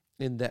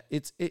in that.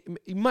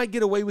 You might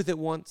get away with it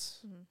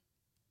once,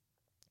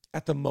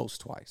 at the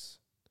most twice.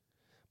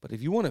 But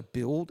if you want to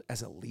build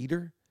as a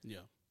leader,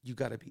 you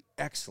got to be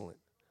excellent.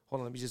 Hold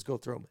on, let me just go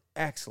through them.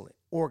 Excellent,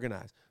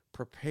 organized,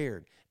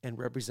 prepared, and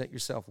represent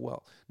yourself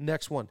well.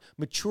 Next one,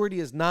 maturity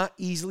is not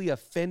easily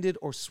offended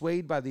or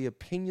swayed by the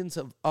opinions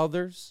of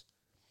others.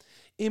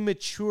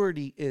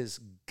 Immaturity is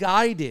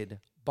guided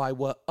by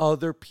what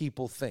other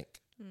people think.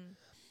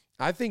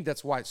 I think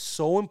that's why it's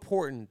so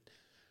important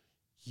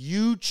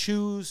you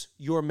choose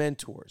your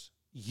mentors.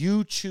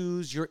 You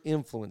choose your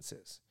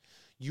influences.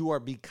 You are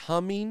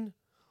becoming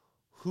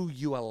who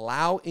you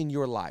allow in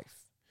your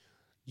life.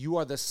 You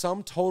are the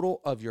sum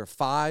total of your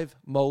 5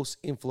 most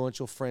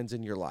influential friends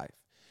in your life.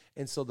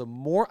 And so the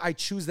more I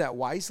choose that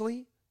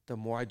wisely, the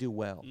more I do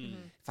well.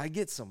 If I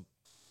get some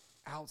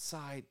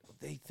outside,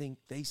 they think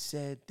they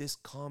said this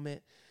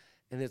comment,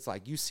 and it's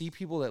like you see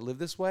people that live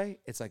this way,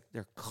 it's like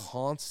they're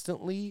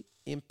constantly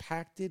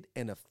impacted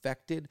and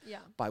affected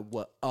by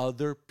what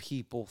other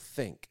people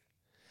think.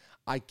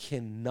 I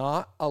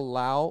cannot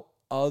allow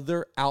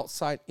other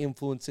outside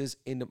influences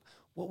into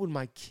what would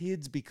my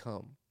kids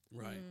become?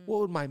 Right. What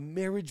would my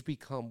marriage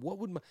become? What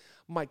would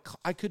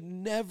I could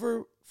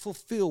never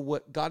fulfill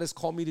what God has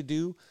called me to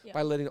do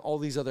by letting all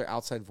these other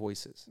outside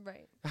voices.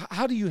 Right.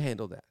 How do you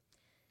handle that?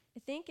 I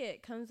think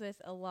it comes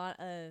with a lot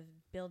of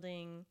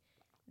building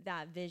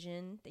that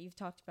vision that you've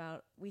talked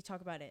about. We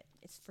talk about it.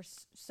 It's for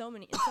so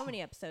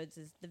many episodes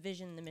is the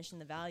vision, the mission,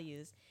 the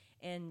values,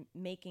 and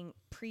making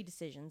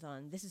pre-decisions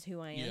on this is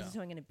who I am. This is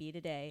who I'm going to be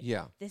today.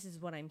 Yeah. This is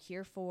what I'm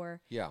here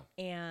for. Yeah.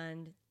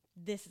 And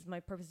this is my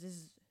purpose. This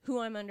is who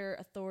I'm under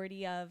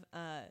authority of,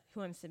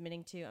 who I'm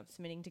submitting to. I'm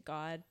submitting to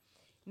God.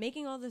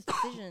 Making all those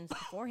decisions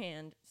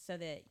beforehand so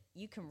that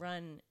you can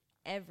run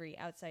every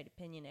outside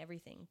opinion,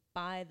 everything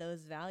by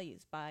those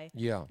values.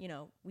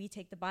 We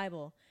take the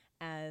Bible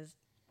as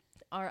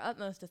our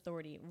utmost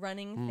authority,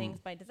 running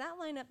things by. Does that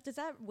line up? Does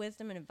that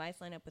wisdom and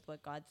advice line up with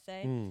what God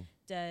say?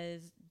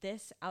 Does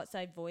this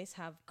outside voice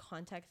have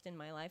context in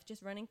my life?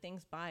 Just running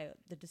things by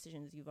the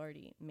decisions you've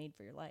already made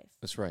for your life.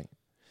 That's right.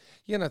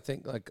 Yeah, and I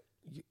think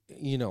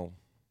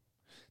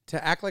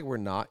to act like we're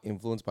not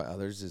influenced by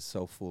others is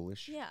so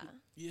foolish. Yeah.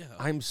 Yeah.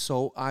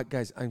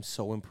 Guys, I'm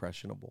so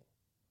impressionable.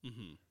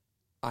 Mm-hmm.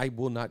 I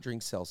will not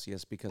drink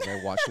Celsius because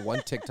I watched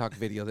one TikTok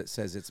video that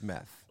says it's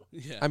meth.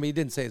 Yeah. I mean, it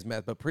didn't say it's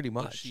meth, but pretty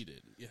much. Well, she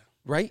did. Yeah.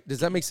 Right? Does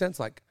that make sense?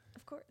 Like,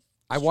 Of course.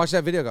 I watched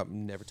that video. I go,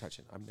 I'm never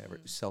touching.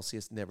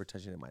 Celsius, never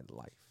touching in my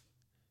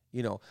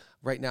life.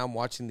 Right now I'm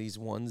watching these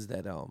ones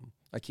that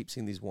I keep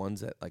seeing these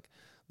ones that like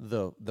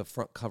the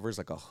front cover's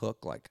like a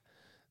hook. Like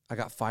I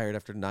got fired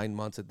after 9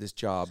 months at this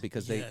job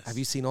because they have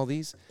you seen all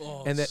these?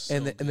 Oh, and then so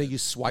and then you good.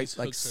 swipe These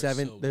like hooks are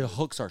 7. so The good.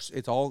 hooks are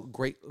it's all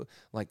great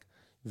like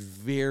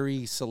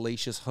very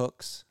salacious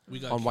hooks We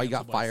got on why you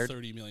got canceled by fired.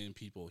 30 million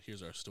people.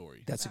 Here's our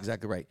story. That's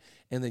exactly right.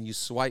 And then you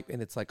swipe,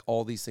 and it's like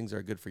all these things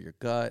are good for your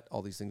gut.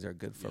 All these things are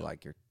good for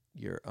like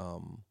your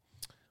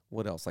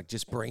what else? Like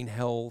just brain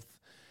health,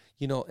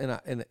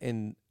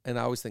 And I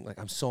always think like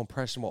I'm so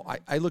impressionable.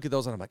 I look at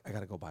those and I'm like I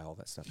gotta go buy all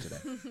that stuff today.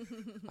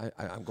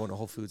 I'm going to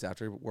Whole Foods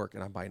after work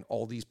and I'm buying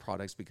all these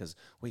products because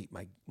wait,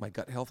 my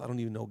gut health. I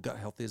don't even know what gut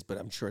health is, but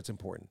I'm sure it's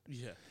important.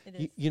 Yeah.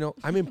 It is.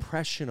 I'm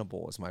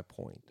impressionable. Is my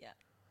point. Yeah.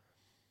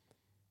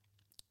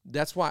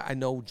 That's why I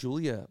know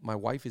Julia, my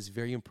wife, is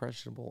very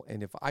impressionable.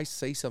 And if I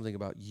say something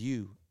about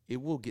you,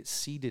 it will get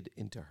seeded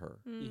into her.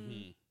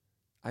 Mm-hmm.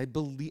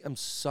 I'm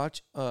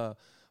such a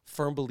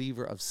firm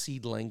believer of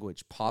seed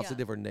language,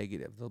 positive or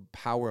negative. The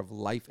power of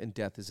life and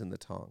death is in the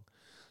tongue.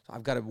 So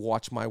I've got to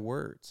watch my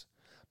words.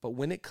 But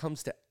when it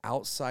comes to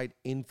outside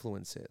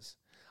influences,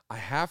 I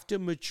have to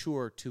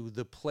mature to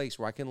the place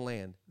where I can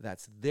land.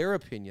 That's their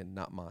opinion,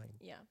 not mine.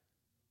 Yeah.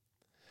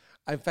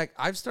 In fact,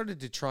 I've started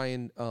to try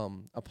and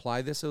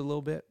apply this a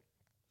little bit.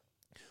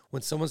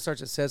 When someone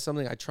says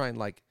something, I try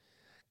and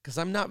because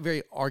I'm not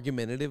very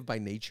argumentative by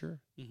nature.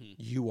 Mm-hmm.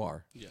 You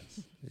are. Yes.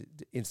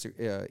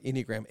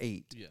 Enneagram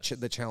 8, Yes.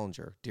 the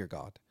challenger. Dear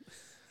God,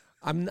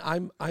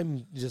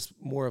 I'm just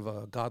more of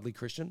a godly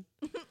Christian.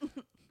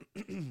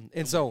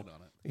 And so, working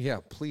on it. yeah,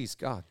 please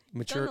God,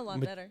 Done a lot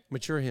better.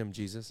 mature him,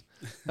 Jesus.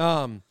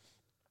 But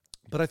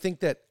I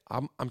think that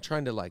I'm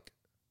trying to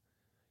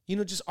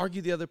just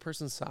argue the other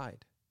person's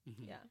side.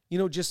 Yeah.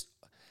 Just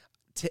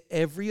to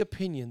every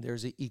opinion,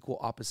 there's an equal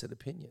opposite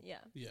opinion. Yeah.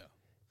 Yeah.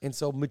 And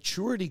so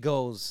maturity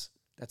goes,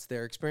 that's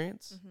their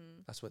experience.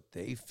 That's what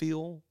they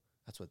feel.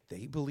 That's what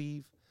they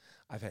believe.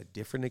 I've had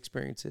different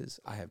experiences.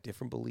 I have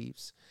different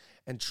beliefs.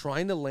 And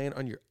trying to land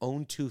on your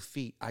own 2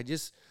 feet, I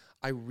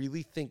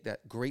really think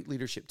that great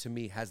leadership to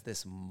me has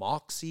this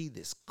moxie,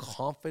 this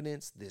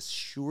confidence, this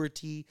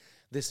surety,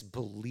 this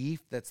belief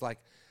that's like,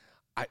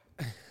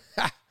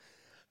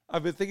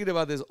 I've been thinking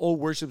about this old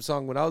worship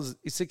song. When I was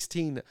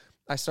 16,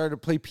 I started to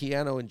play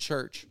piano in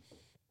church.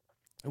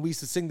 And we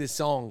used to sing this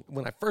song.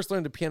 When I first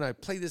learned the piano, I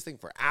played this thing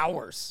for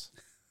hours.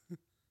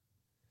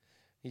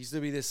 It used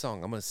to be this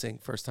song I'm going to sing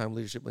first time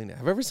Leadership Lean In.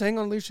 Have I ever sang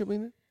on Leadership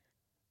Lean In?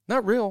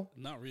 Not real.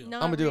 Not real.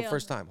 Not I'm going to do it real.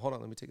 first time. Hold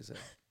on, let me take a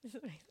second.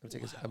 Let me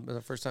take a second. I'm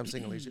the first time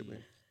singing Leadership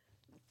Lean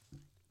In.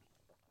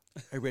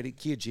 Are you ready?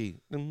 Key of G.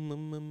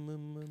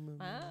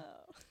 Wow.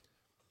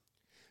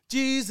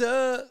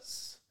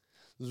 Jesus,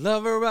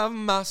 lover of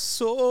my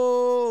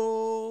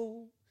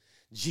soul.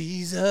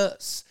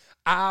 Jesus,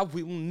 I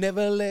will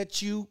never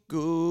let you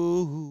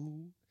go.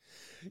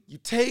 You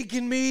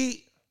taken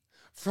me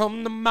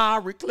from the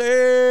miry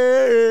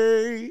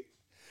clay.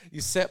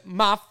 You set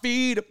my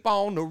feet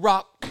upon the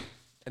rock,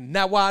 and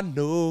now I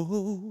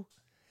know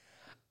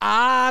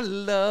I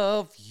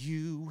love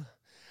you.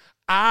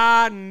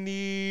 I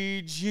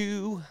need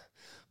you.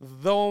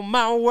 Though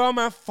my world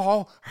may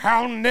fall,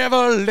 I'll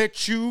never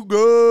let you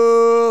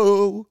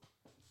go.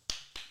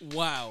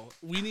 Wow.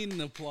 We need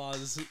an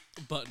applause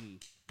button.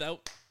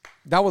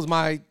 That was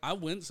my I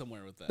went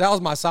somewhere with that. that was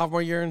my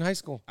sophomore year in high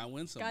school. I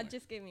went somewhere. God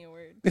just gave me a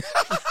word.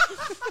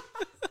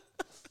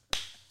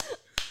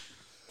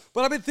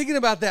 But I've been thinking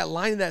about that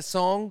line in that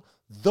song.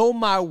 Though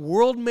my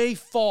world may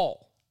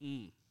fall,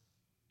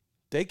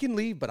 they can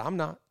leave, but I'm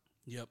not.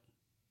 Yep.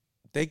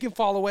 They can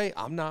fall away.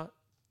 I'm not.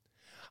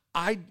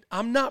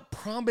 I'm not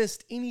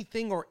promised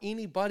anything or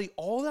anybody.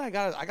 All that I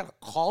got a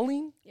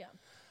calling. Yeah.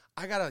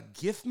 I got a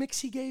gift mix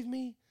he gave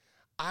me.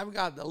 I've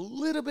got a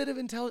little bit of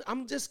intelligence.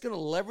 I'm just going to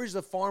leverage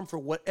the farm for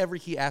whatever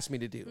he asked me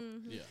to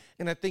do. Yeah.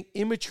 And I think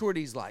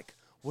immaturity is like,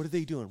 what are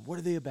they doing? What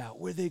are they about?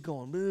 Where are they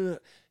going? Blah, blah, blah.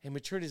 And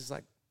maturity is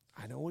like,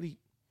 I know what he...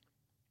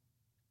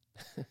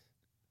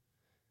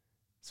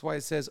 That's why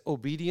it says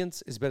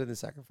obedience is better than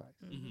sacrifice.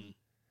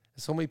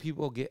 So many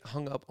people get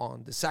hung up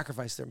on the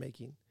sacrifice they're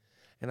making.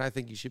 And I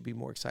think you should be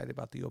more excited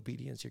about the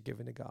obedience you're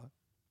giving to God.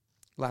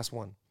 Last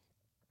one.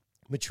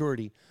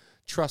 Maturity.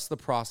 Trust the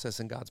process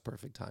and God's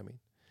perfect timing.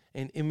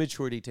 And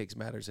immaturity takes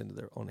matters into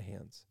their own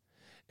hands.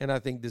 And I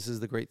think this is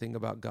the great thing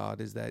about God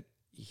is that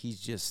he's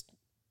just,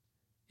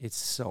 it's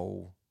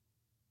so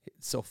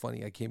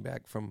funny. I came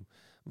back from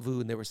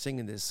VU and they were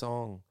singing this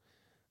song.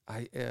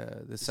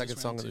 The second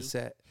song of the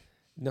set.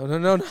 No. I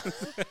love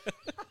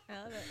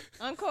it.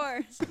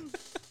 Encore.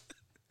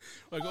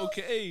 Like,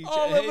 okay.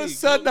 All of a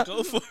sudden,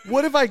 go for it.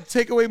 what if I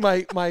take away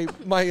my I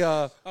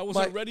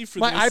wasn't ready for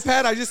my this.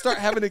 iPad? I just start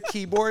having a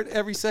keyboard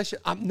every session.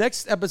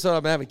 Next episode,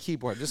 I'm gonna have a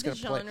keyboard. I'm just The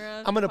gonna play. genre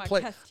of I'm gonna the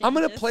play. podcast I'm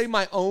gonna changes. play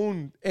my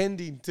own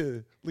ending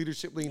to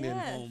Leadership Lean In.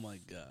 Yes. Oh my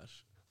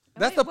gosh.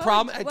 That's Wait, the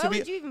problem. What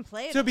would you even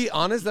play it To on? be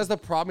honest, that's the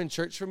problem in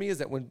church for me is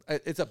that when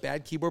it's a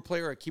bad keyboard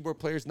player or a keyboard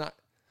player's not.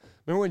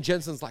 Remember when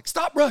Jensen's like,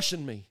 "Stop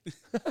rushing me."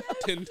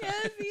 10 times.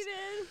 Yes, he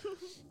did.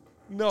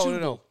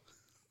 No.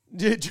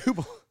 Yeah,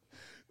 Jubal.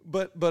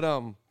 But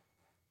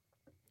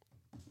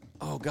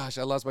oh gosh,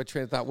 I lost my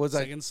train of thought. What was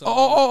Second I? song.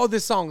 Oh,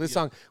 this song.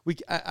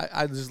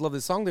 I just love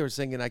this song they were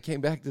singing. I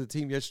came back to the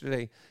team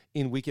yesterday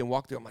in weekend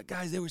walkthrough. I'm like,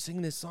 guys, they were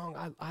singing this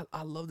song.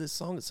 I love this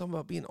song. It's something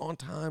about being on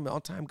time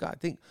God. I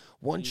think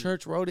one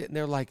church wrote it, and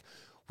they're like,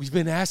 we've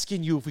been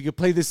asking you if we could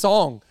play this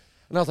song.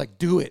 And I was like,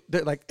 do it.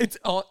 They're like,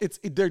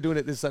 they're doing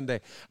it this Sunday.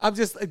 I'm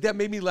just that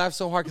made me laugh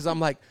so hard because I'm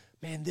like,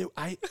 man,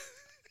 I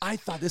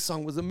thought this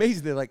song was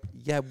amazing. They're like,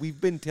 yeah, we've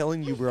been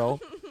telling you,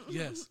 bro.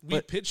 Yes. We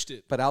pitched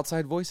it. But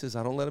outside voices,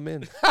 I don't let them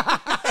in.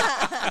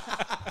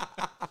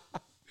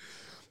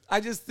 I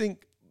just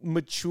think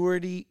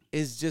maturity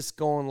is just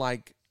going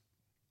like,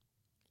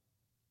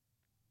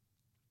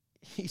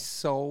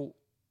 he's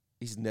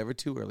never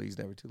too early, he's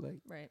never too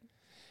late. Right.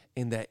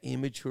 And that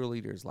immature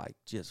leader is like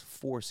just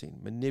forcing,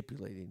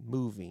 manipulating,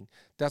 moving.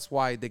 That's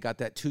why they got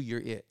that 2-year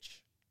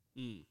itch.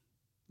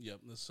 Yep.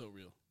 That's so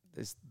real.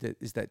 Is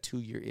that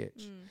 2-year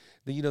itch.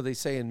 They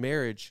say in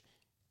marriage,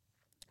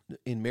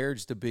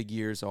 the big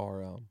years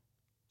are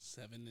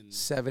 7 and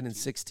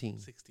 16.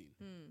 16.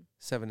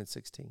 7 and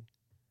 16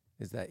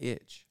 is that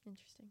itch.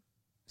 Interesting.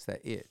 It's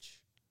that itch.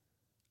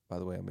 By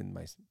the way,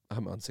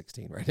 I'm on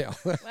 16 right now.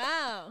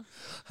 Wow.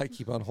 I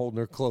keep on holding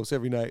her close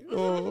every night.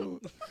 Oh.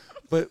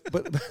 But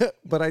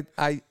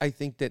I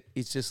think that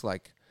it's just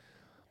like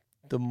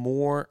the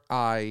more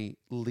I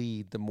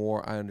lead, the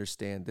more I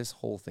understand this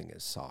whole thing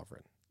is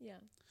sovereign. Yeah.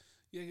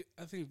 Yeah,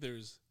 I think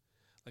there's,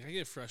 like, I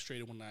get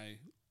frustrated when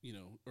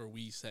or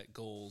we set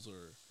goals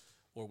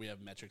or we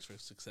have metrics for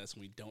success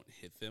and we don't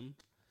hit them.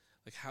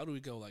 Like, how do we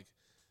go, like,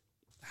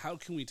 how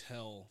can we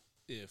tell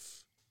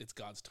if it's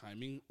God's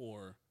timing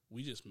or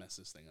we just mess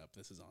this thing up?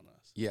 This is on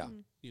us. Yeah.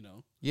 You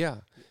know? Yeah.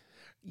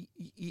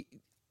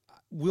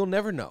 we'll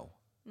never know.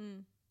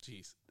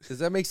 Jeez, Does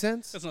that make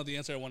sense? that's not the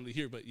answer I wanted to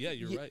hear, but yeah,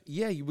 you're right.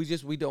 Yeah,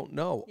 we don't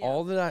know. Yeah.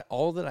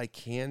 All that I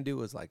can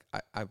do is like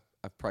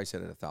I've probably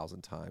said it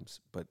 1,000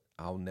 times, but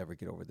I'll never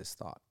get over this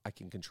thought. I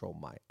can control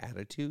my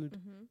attitude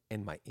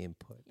and my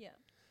input. Yeah.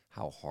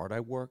 How hard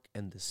I work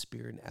and the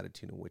spirit and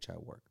attitude in which I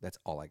work. That's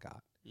all I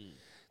got.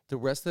 The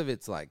rest of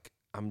it's like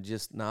I'm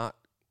not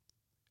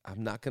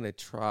going to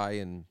try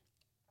and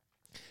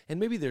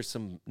maybe there's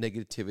some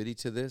negativity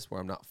to this where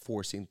I'm not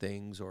forcing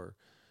things or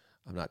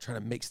I'm not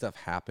trying to make stuff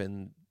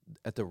happen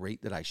at the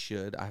rate that I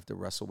should. I have to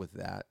wrestle with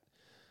that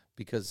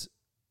because,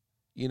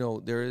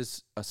 there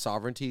is a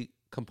sovereignty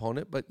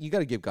component, but you got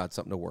to give God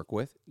something to work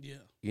with.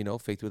 Yeah.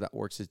 Faith without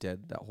works is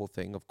dead, that whole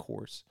thing, of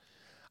course.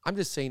 I'm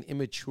just saying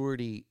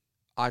immaturity,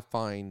 I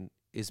find,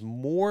 is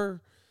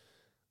more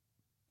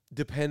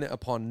dependent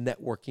upon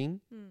networking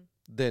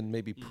than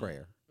maybe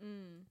prayer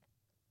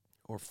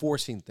or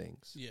forcing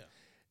things. Yeah.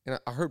 And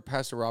I heard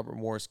Pastor Robert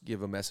Morris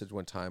give a message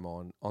one time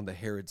on the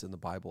Herods in the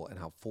Bible and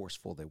how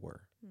forceful they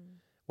were,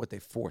 what they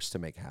forced to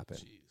make happen.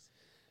 Jeez.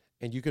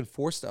 And you can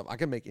force stuff. I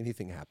can make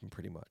anything happen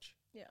pretty much.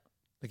 Yeah.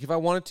 Like if I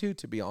wanted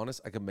to be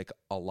honest, I could make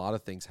a lot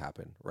of things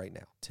happen right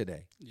now,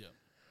 today. Yeah.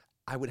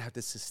 I would have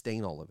to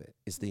sustain all of it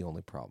is the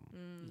only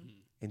problem.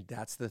 And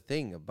that's the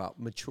thing about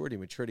maturity.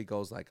 Maturity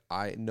goes like,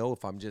 I know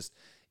if I'm just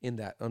in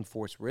that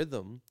unforced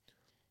rhythm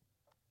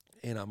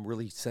and I'm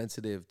really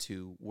sensitive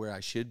to where I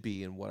should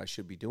be and what I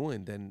should be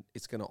doing, then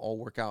it's going to all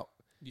work out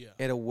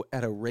at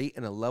a rate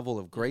and a level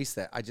of grace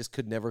that I just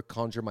could never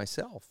conjure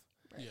myself.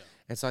 Yeah.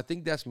 And so I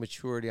think that's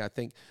maturity. I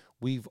think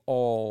we've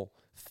all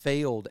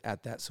failed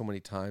at that so many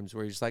times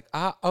where you're just like,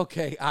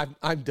 okay,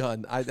 I'm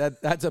done.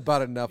 That's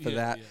about enough of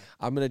that. Yeah.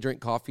 I'm going to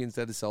drink coffee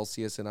instead of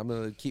Celsius, and I'm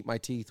going to keep my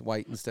teeth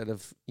white instead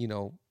of,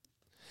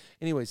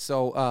 Anyway,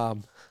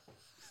 so...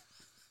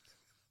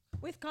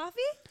 With coffee?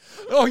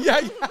 Oh,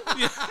 yeah.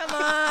 Come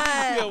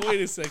on. Yeah,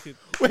 wait a second.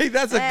 Wait,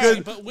 that's Hey. a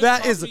good... But with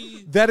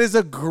coffee- That is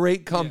a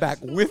great comeback.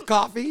 With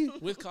coffee?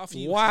 With coffee,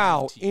 you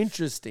Wow. have teeth.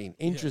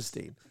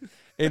 Interesting.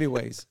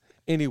 Anyways,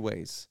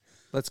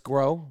 let's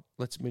grow.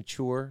 Let's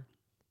mature.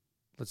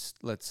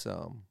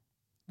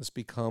 Let's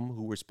become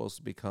who we're supposed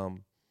to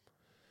become.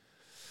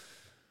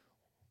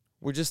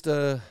 We're just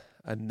a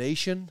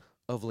nation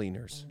of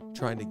leaners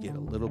trying to get a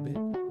little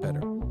bit better.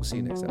 We'll see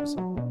you next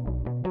episode.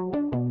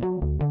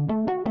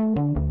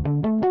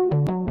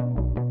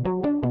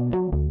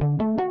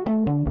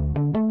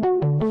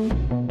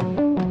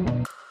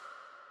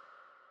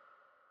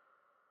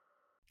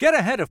 Get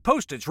ahead of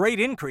postage rate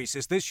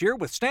increases this year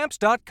with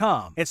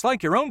Stamps.com. It's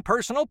like your own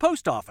personal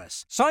post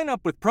office. Sign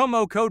up with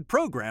promo code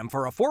PROGRAM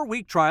for a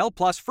 4-week trial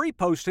plus free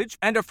postage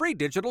and a free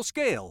digital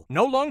scale.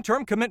 No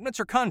long-term commitments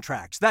or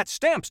contracts. That's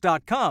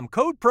Stamps.com,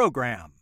 code PROGRAM.